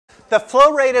The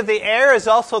flow rate of the air is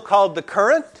also called the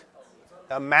current.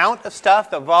 The amount of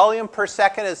stuff, the volume per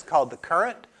second is called the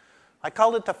current. I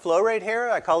called it the flow rate here.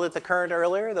 I called it the current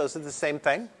earlier. Those are the same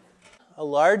thing. A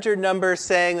larger number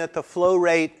saying that the flow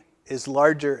rate is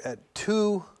larger at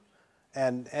 2,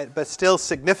 but still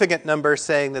significant number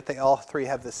saying that they all three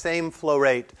have the same flow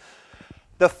rate.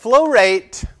 The flow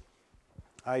rate,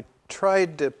 I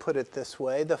tried to put it this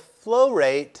way, the flow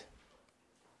rate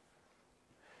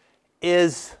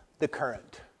is the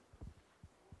current.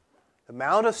 The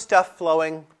amount of stuff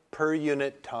flowing per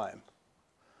unit time.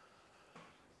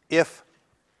 If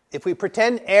we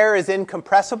pretend air is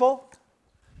incompressible,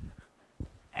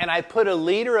 and I put a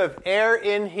liter of air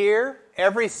in here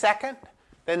every second,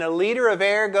 then a liter of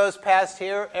air goes past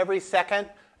here every second,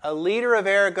 a liter of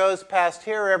air goes past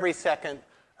here every second,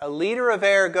 a liter of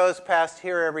air goes past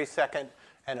here every second,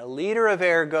 and a liter of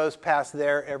air goes past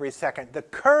there every second. The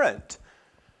current,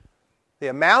 the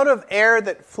amount of air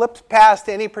that flips past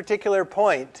any particular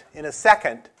point in a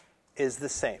second, is the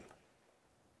same.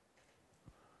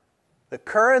 The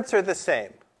currents are the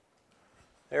same.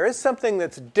 There is something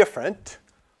that's different.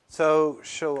 So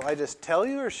shall I just tell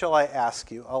you or shall I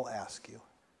ask you? I'll ask you.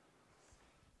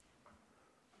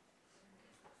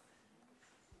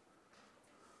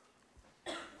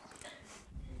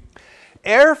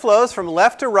 Air flows from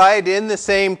left to right in the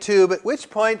same tube. At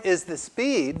which point is the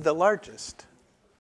speed the largest?